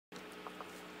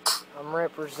I'm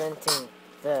representing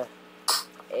the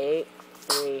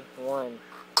 831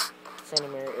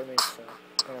 centimeter image, so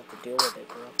I'm gonna have to deal with it,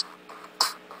 bro.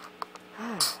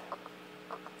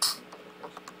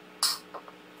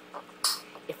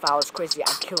 If I was crazy,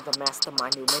 I'd kill the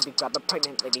mastermind who maybe grab a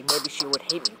pregnant lady. Maybe she would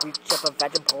hate me. Reach up a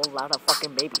veg and pull out a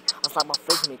fucking baby. I'll slap my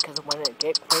face me, cause when it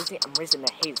get crazy, I'm raising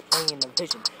the haze, playing the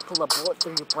vision. Pull a bullet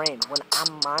through your brain. When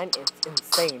I'm mine, it's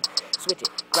insane. Switch it,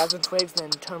 grab some twigs,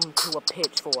 then turn them to a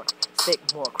pitchfork. Stick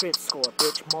more, crit score,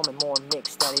 bitch, morman, more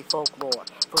mix, daddy folklore.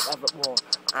 Forevermore,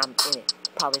 I'm in it.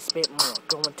 Probably spit more,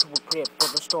 going to a grip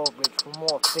for the storage, for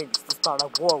more things to start a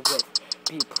war with.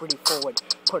 Be pretty forward,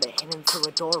 put a hit into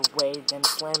a doorway, then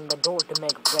slam the door to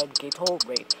make a red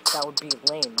Gatorade. That would be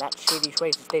lame, that shady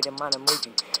crazy state of mind I'm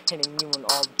raging, hitting you in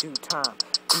all due time.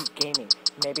 Beat gaming,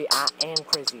 maybe I am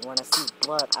crazy, when I see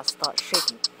blood I start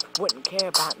shaking. Wouldn't care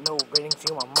about no ratings,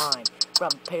 you are mine.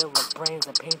 Grab a pail of brains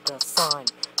and paint a sign.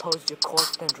 Pose your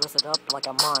corpse, then dress it up like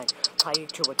a mine. Tie you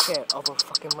to a chair over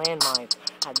fucking landmines.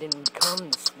 I didn't come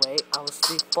this way, I was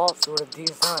default sort of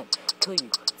design. Kill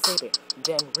you, save it,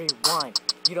 then rewind.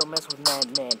 You don't mess with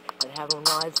madman and have no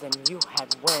knives than you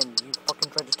had when you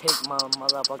fucking tried to take my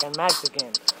motherfucking mags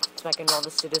again. Smacking all the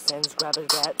citizens, grab a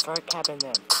bat, start capping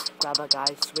them. Grab a guy,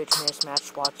 switch, near smash,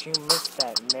 swatch, you missed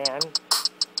that, man.